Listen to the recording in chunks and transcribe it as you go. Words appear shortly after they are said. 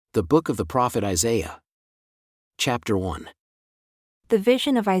The Book of the Prophet Isaiah. Chapter 1. The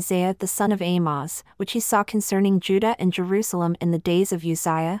vision of Isaiah the son of Amoz, which he saw concerning Judah and Jerusalem in the days of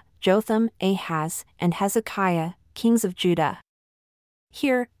Uzziah, Jotham, Ahaz, and Hezekiah, kings of Judah.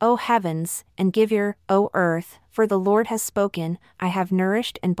 Hear, O heavens, and give ear, O earth, for the Lord has spoken. I have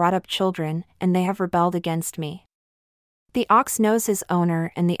nourished and brought up children, and they have rebelled against me. The ox knows his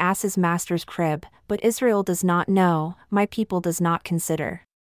owner and the ass his master's crib, but Israel does not know, my people does not consider.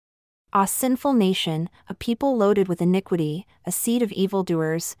 Ah, sinful nation, a people loaded with iniquity, a seed of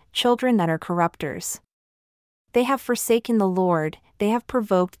evildoers, children that are corrupters. They have forsaken the Lord, they have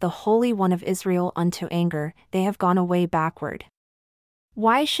provoked the Holy One of Israel unto anger, they have gone away backward.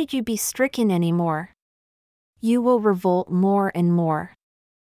 Why should you be stricken any more? You will revolt more and more.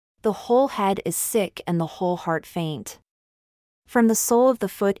 The whole head is sick and the whole heart faint. From the sole of the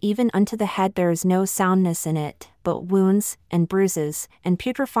foot even unto the head there is no soundness in it, but wounds, and bruises, and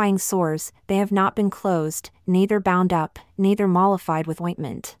putrefying sores, they have not been closed, neither bound up, neither mollified with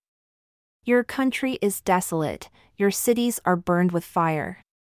ointment. Your country is desolate, your cities are burned with fire.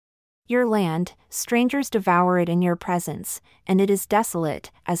 Your land, strangers devour it in your presence, and it is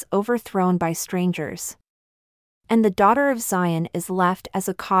desolate, as overthrown by strangers. And the daughter of Zion is left as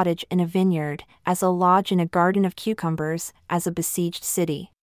a cottage in a vineyard, as a lodge in a garden of cucumbers, as a besieged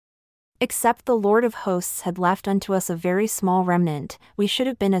city. Except the Lord of hosts had left unto us a very small remnant, we should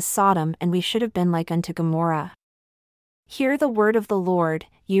have been as Sodom and we should have been like unto Gomorrah. Hear the word of the Lord,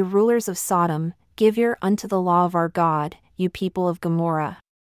 you rulers of Sodom, give ear unto the law of our God, you people of Gomorrah.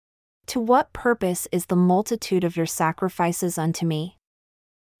 To what purpose is the multitude of your sacrifices unto me?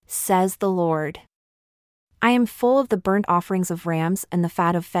 Says the Lord. I am full of the burnt offerings of rams and the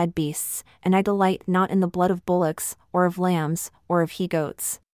fat of fed beasts, and I delight not in the blood of bullocks, or of lambs, or of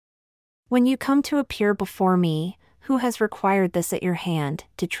he-goats. When you come to appear before me, who has required this at your hand,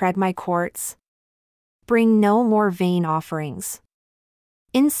 to tread my courts? Bring no more vain offerings.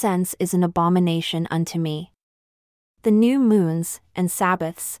 Incense is an abomination unto me. The new moons, and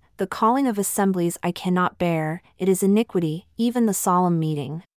Sabbaths, the calling of assemblies I cannot bear, it is iniquity, even the solemn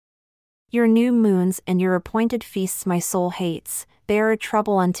meeting. Your new moons and your appointed feasts my soul hates, they are a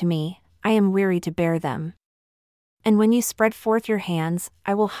trouble unto me, I am weary to bear them. And when you spread forth your hands,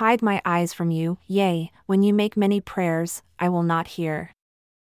 I will hide my eyes from you, yea, when you make many prayers, I will not hear.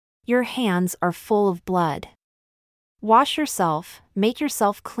 Your hands are full of blood. Wash yourself, make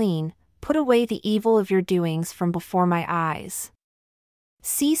yourself clean, put away the evil of your doings from before my eyes.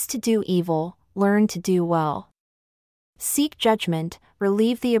 Cease to do evil, learn to do well. Seek judgment,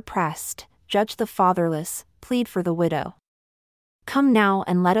 relieve the oppressed, judge the fatherless, plead for the widow. Come now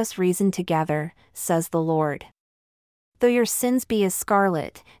and let us reason together, says the Lord. Though your sins be as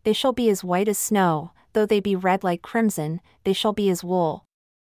scarlet, they shall be as white as snow, though they be red like crimson, they shall be as wool.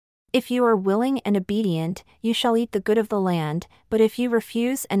 If you are willing and obedient, you shall eat the good of the land, but if you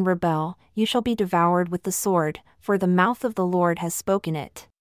refuse and rebel, you shall be devoured with the sword, for the mouth of the Lord has spoken it.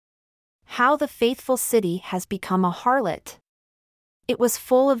 How the faithful city has become a harlot! It was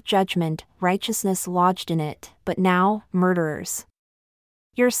full of judgment, righteousness lodged in it, but now, murderers.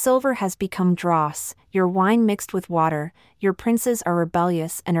 Your silver has become dross, your wine mixed with water, your princes are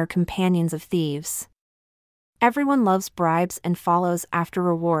rebellious and are companions of thieves. Everyone loves bribes and follows after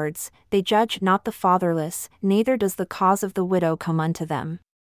rewards, they judge not the fatherless, neither does the cause of the widow come unto them.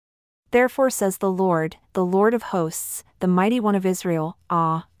 Therefore says the Lord of hosts, the mighty one of Israel,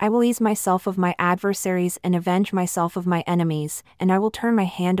 Ah, I will ease myself of my adversaries and avenge myself of my enemies, and I will turn my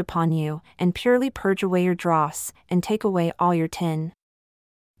hand upon you, and purely purge away your dross, and take away all your tin.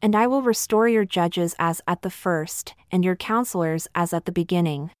 And I will restore your judges as at the first, and your counselors as at the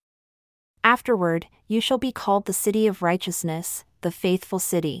beginning. Afterward, you shall be called the city of righteousness, the faithful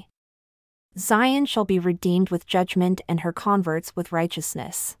city. Zion shall be redeemed with judgment and her converts with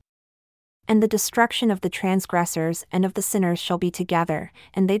righteousness. And the destruction of the transgressors and of the sinners shall be together,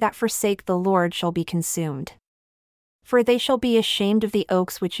 and they that forsake the Lord shall be consumed. For they shall be ashamed of the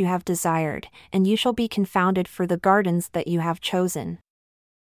oaks which you have desired, and you shall be confounded for the gardens that you have chosen.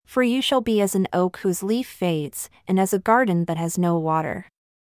 For you shall be as an oak whose leaf fades, and as a garden that has no water.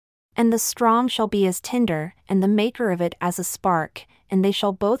 And the strong shall be as tinder, and the maker of it as a spark, and they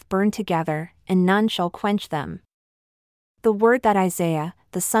shall both burn together, and none shall quench them. The word that Isaiah,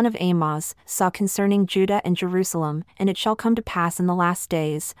 the son of Amoz, saw concerning Judah and Jerusalem, and it shall come to pass in the last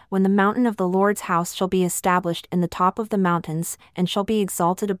days, when the mountain of the Lord's house shall be established in the top of the mountains, and shall be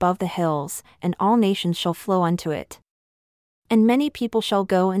exalted above the hills, and all nations shall flow unto it. And many people shall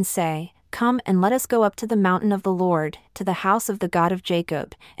go and say, Come and let us go up to the mountain of the Lord, to the house of the God of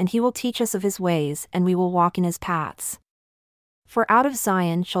Jacob, and he will teach us of his ways, and we will walk in his paths. For out of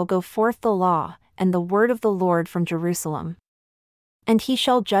Zion shall go forth the law, and the word of the Lord from Jerusalem. And he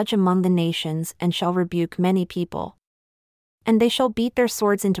shall judge among the nations and shall rebuke many people. And they shall beat their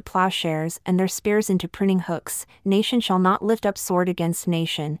swords into plowshares and their spears into pruning hooks. Nation shall not lift up sword against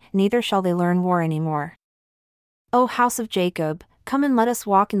nation, neither shall they learn war any more. O house of Jacob, come and let us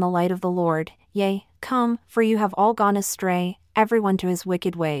walk in the light of the Lord, yea, come, for you have all gone astray, everyone to his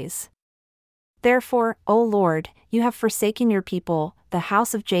wicked ways. Therefore, O Lord, you have forsaken your people, the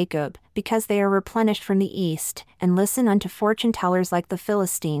house of Jacob, because they are replenished from the east, and listen unto fortune tellers like the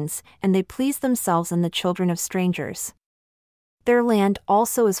Philistines, and they please themselves in the children of strangers. Their land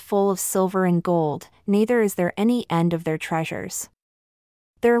also is full of silver and gold, neither is there any end of their treasures.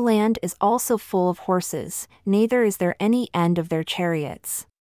 Their land is also full of horses, neither is there any end of their chariots.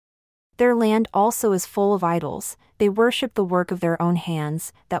 Their land also is full of idols, they worship the work of their own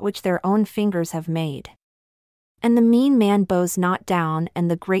hands, that which their own fingers have made. And the mean man bows not down, and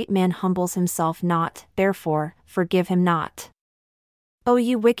the great man humbles himself not, therefore, forgive him not. O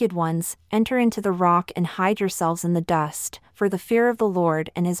you wicked ones, enter into the rock and hide yourselves in the dust, for the fear of the Lord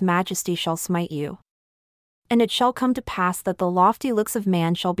and his majesty shall smite you. And it shall come to pass that the lofty looks of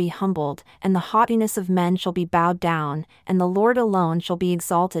man shall be humbled, and the haughtiness of men shall be bowed down, and the Lord alone shall be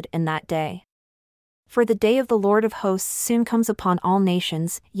exalted in that day. For the day of the Lord of hosts soon comes upon all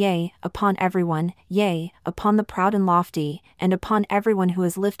nations, yea, upon everyone, yea, upon the proud and lofty, and upon everyone who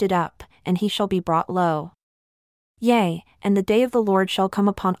is lifted up, and he shall be brought low. Yea, and the day of the Lord shall come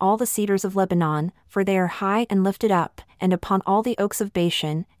upon all the cedars of Lebanon, for they are high and lifted up, and upon all the oaks of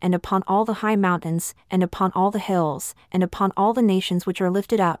Bashan, and upon all the high mountains, and upon all the hills, and upon all the nations which are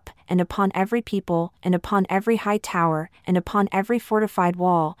lifted up, and upon every people, and upon every high tower, and upon every fortified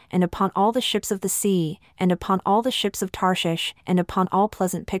wall, and upon all the ships of the sea, and upon all the ships of Tarshish, and upon all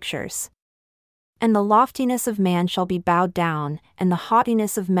pleasant pictures. And the loftiness of man shall be bowed down, and the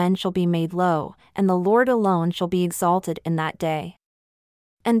haughtiness of men shall be made low, and the Lord alone shall be exalted in that day.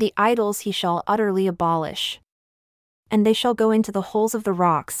 And the idols he shall utterly abolish. And they shall go into the holes of the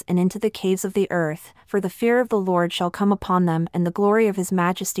rocks and into the caves of the earth, for the fear of the Lord shall come upon them, and the glory of his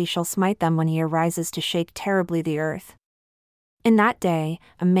majesty shall smite them when he arises to shake terribly the earth. In that day,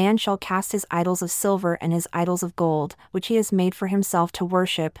 a man shall cast his idols of silver and his idols of gold, which he has made for himself to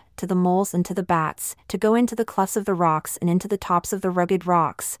worship, to the moles and to the bats, to go into the clefts of the rocks and into the tops of the rugged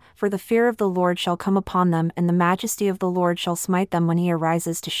rocks, for the fear of the Lord shall come upon them, and the majesty of the Lord shall smite them when he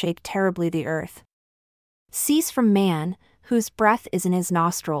arises to shake terribly the earth. Cease from man, whose breath is in his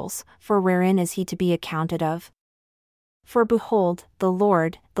nostrils, for wherein is he to be accounted of? For behold, the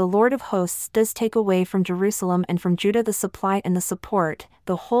Lord of hosts does take away from Jerusalem and from Judah the supply and the support,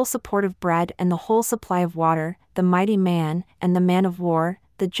 the whole support of bread and the whole supply of water, the mighty man, and the man of war,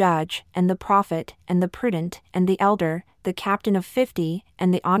 the judge, and the prophet, and the prudent, and the elder, the captain of 50,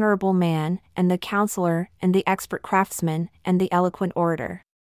 and the honorable man, and the counselor, and the expert craftsman, and the eloquent orator.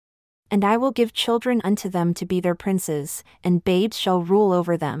 And I will give children unto them to be their princes, and babes shall rule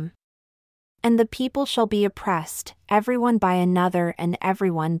over them. And the people shall be oppressed, everyone by another and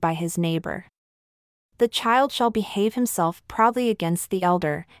everyone by his neighbor. The child shall behave himself proudly against the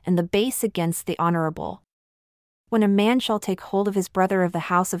elder, and the base against the honorable. When a man shall take hold of his brother of the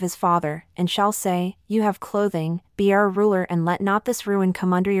house of his father, and shall say, You have clothing, be our ruler, and let not this ruin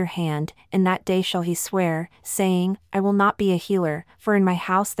come under your hand, in that day shall he swear, saying, I will not be a healer, for in my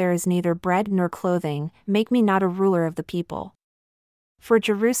house there is neither bread nor clothing, make me not a ruler of the people. For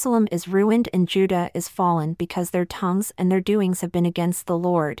Jerusalem is ruined and Judah is fallen, because their tongues and their doings have been against the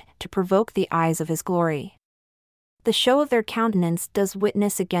Lord, to provoke the eyes of his glory. The show of their countenance does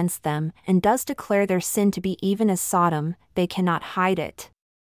witness against them, and does declare their sin to be even as Sodom, they cannot hide it.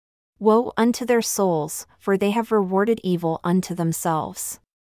 Woe unto their souls, for they have rewarded evil unto themselves.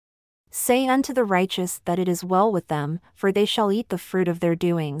 Say unto the righteous that it is well with them, for they shall eat the fruit of their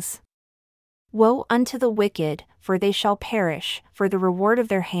doings. Woe unto the wicked, for they shall perish, for the reward of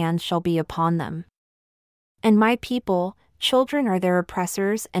their hands shall be upon them. And my people, children are their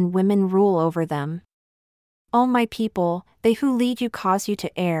oppressors, and women rule over them. O my people, they who lead you cause you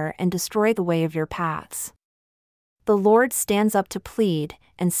to err and destroy the way of your paths. The Lord stands up to plead,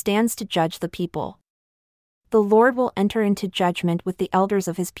 and stands to judge the people. The Lord will enter into judgment with the elders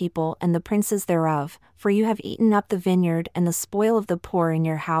of his people and the princes thereof, for you have eaten up the vineyard and the spoil of the poor in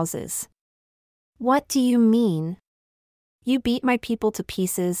your houses. What do you mean? You beat my people to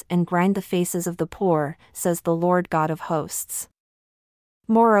pieces and grind the faces of the poor, says the Lord God of hosts.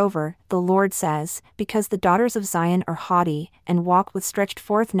 Moreover, the Lord says, because the daughters of Zion are haughty, and walk with stretched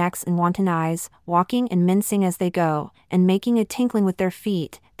forth necks and wanton eyes, walking and mincing as they go, and making a tinkling with their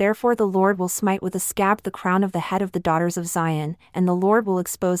feet, therefore the Lord will smite with a scab the crown of the head of the daughters of Zion, and the Lord will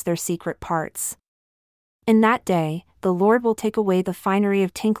expose their secret parts. In that day, the Lord will take away the finery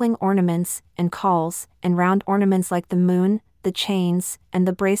of tinkling ornaments, and cauls, and round ornaments like the moon, the chains, and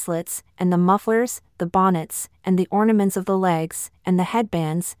the bracelets, and the mufflers, the bonnets, and the ornaments of the legs, and the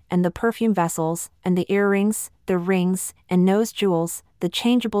headbands, and the perfume vessels, and the earrings, the rings, and nose jewels, the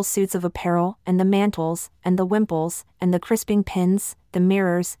changeable suits of apparel, and the mantles, and the wimples, and the crisping pins, the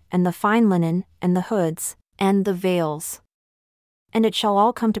mirrors, and the fine linen, and the hoods, and the veils. And it shall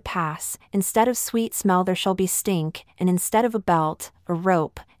all come to pass, instead of sweet smell there shall be stink, and instead of a belt, a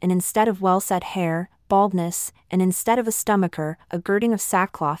rope, and instead of well-set hair, baldness, and instead of a stomacher, a girding of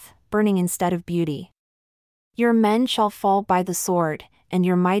sackcloth, burning instead of beauty. Your men shall fall by the sword, and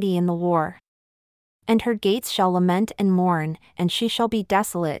your mighty in the war. And her gates shall lament and mourn, and she shall be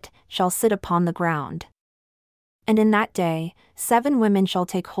desolate, shall sit upon the ground. And in that day, 7 women shall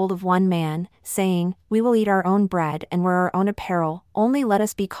take hold of one man, saying, We will eat our own bread and wear our own apparel, only let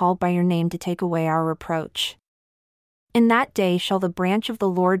us be called by your name to take away our reproach. In that day shall the branch of the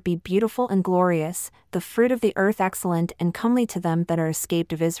Lord be beautiful and glorious, the fruit of the earth excellent and comely to them that are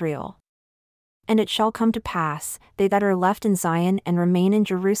escaped of Israel. And it shall come to pass, they that are left in Zion and remain in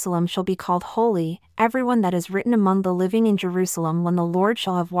Jerusalem shall be called holy, everyone that is written among the living in Jerusalem, when the Lord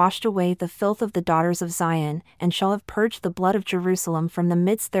shall have washed away the filth of the daughters of Zion, and shall have purged the blood of Jerusalem from the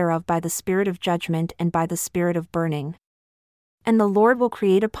midst thereof by the spirit of judgment and by the spirit of burning. And the Lord will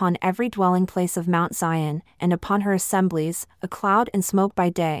create upon every dwelling place of Mount Zion, and upon her assemblies, a cloud and smoke by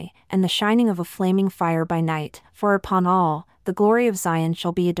day, and the shining of a flaming fire by night, for upon all, the glory of Zion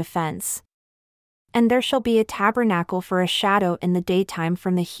shall be a defense. And there shall be a tabernacle for a shadow in the daytime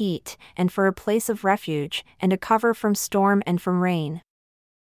from the heat, and for a place of refuge, and a cover from storm and from rain.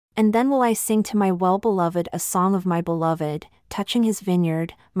 And then will I sing to my well-beloved a song of my beloved, touching his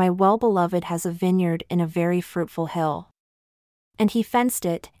vineyard. My well-beloved has a vineyard in a very fruitful hill. And he fenced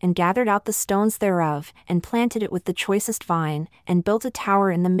it, and gathered out the stones thereof, and planted it with the choicest vine, and built a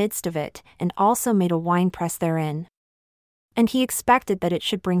tower in the midst of it, and also made a winepress therein. And he expected that it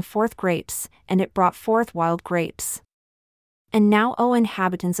should bring forth grapes, and it brought forth wild grapes. And now, O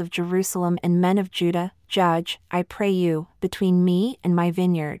inhabitants of Jerusalem and men of Judah, judge, I pray you, between me and my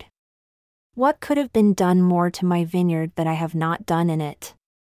vineyard. What could have been done more to my vineyard that I have not done in it?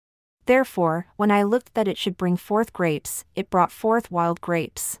 Therefore, when I looked that it should bring forth grapes, it brought forth wild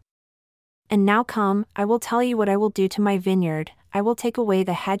grapes. And now come, I will tell you what I will do to my vineyard. I will take away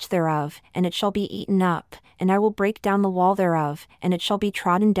the hedge thereof, and it shall be eaten up, and I will break down the wall thereof, and it shall be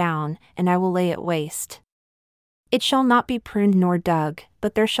trodden down, and I will lay it waste. It shall not be pruned nor dug,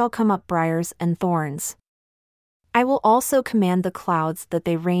 but there shall come up briars and thorns. I will also command the clouds that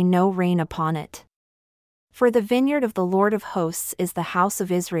they rain no rain upon it. For the vineyard of the Lord of hosts is the house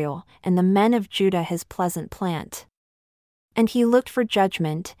of Israel, and the men of Judah his pleasant plant. And he looked for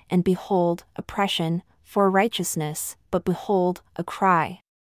judgment, and behold, oppression, for righteousness, but behold, a cry.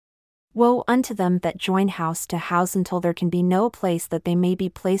 Woe unto them that join house to house until there can be no place that they may be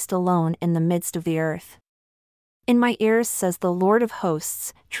placed alone in the midst of the earth. In my ears, says the Lord of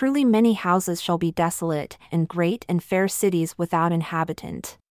hosts, truly many houses shall be desolate, and great and fair cities without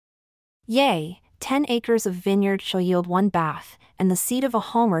inhabitant. Yea, 10 acres of vineyard shall yield 1 bath, and the seed of a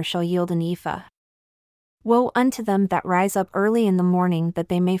homer shall yield an ephah. Woe unto them that rise up early in the morning that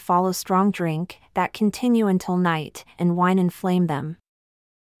they may follow strong drink, that continue until night, and wine inflame them.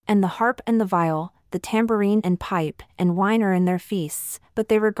 And the harp and the viol, the tambourine and pipe, and wine are in their feasts, but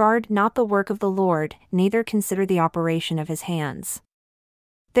they regard not the work of the Lord, neither consider the operation of his hands.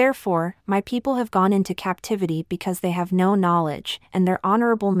 Therefore, my people have gone into captivity because they have no knowledge, and their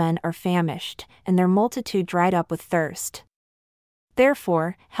honorable men are famished, and their multitude dried up with thirst.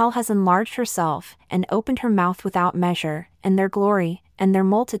 Therefore, hell has enlarged herself, and opened her mouth without measure, and their glory, and their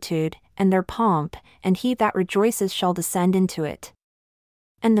multitude, and their pomp, and he that rejoices shall descend into it.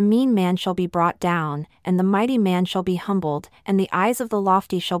 And the mean man shall be brought down, and the mighty man shall be humbled, and the eyes of the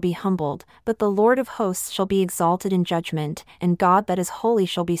lofty shall be humbled, but the Lord of hosts shall be exalted in judgment, and God that is holy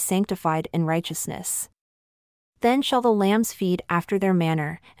shall be sanctified in righteousness. Then shall the lambs feed after their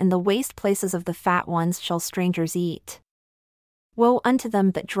manner, and the waste places of the fat ones shall strangers eat. Woe unto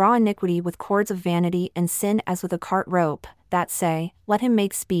them that draw iniquity with cords of vanity and sin as with a cart rope, that say, Let him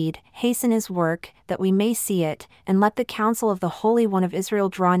make speed, hasten his work, that we may see it, and let the counsel of the Holy One of Israel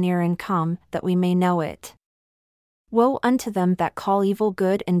draw near and come, that we may know it. Woe unto them that call evil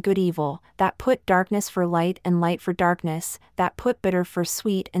good and good evil, that put darkness for light and light for darkness, that put bitter for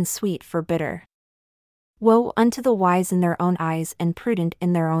sweet and sweet for bitter. Woe unto the wise in their own eyes and prudent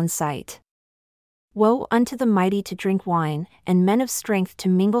in their own sight. Woe unto the mighty to drink wine, and men of strength to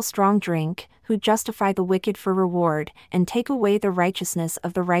mingle strong drink, who justify the wicked for reward, and take away the righteousness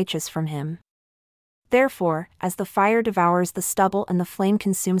of the righteous from him. Therefore, as the fire devours the stubble and the flame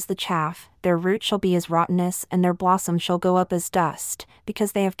consumes the chaff, their root shall be as rottenness and their blossom shall go up as dust,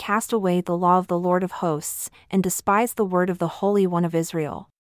 because they have cast away the law of the Lord of hosts, and despised the word of the Holy One of Israel.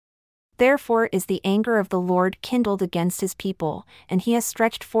 Therefore is the anger of the Lord kindled against his people, and he has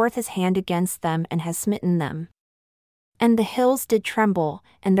stretched forth his hand against them and has smitten them. And the hills did tremble,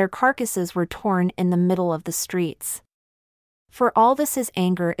 and their carcasses were torn in the middle of the streets. For all this his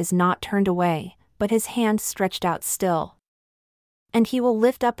anger is not turned away, but his hand stretched out still. And he will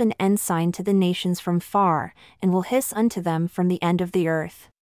lift up an ensign to the nations from far, and will hiss unto them from the end of the earth.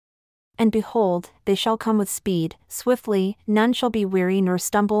 And behold, they shall come with speed, swiftly, none shall be weary nor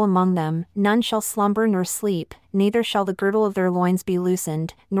stumble among them, none shall slumber nor sleep, neither shall the girdle of their loins be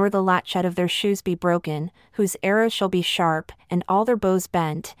loosened, nor the latchet of their shoes be broken, whose arrows shall be sharp, and all their bows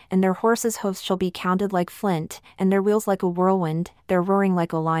bent, and their horses' hoofs shall be counted like flint, and their wheels like a whirlwind, their roaring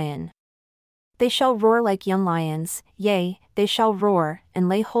like a lion. They shall roar like young lions, yea, they shall roar, and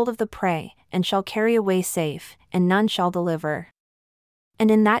lay hold of the prey, and shall carry away safe, and none shall deliver. And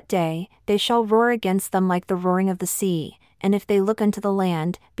in that day, they shall roar against them like the roaring of the sea, and if they look unto the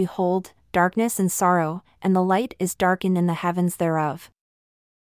land, behold, darkness and sorrow, and the light is darkened in the heavens thereof.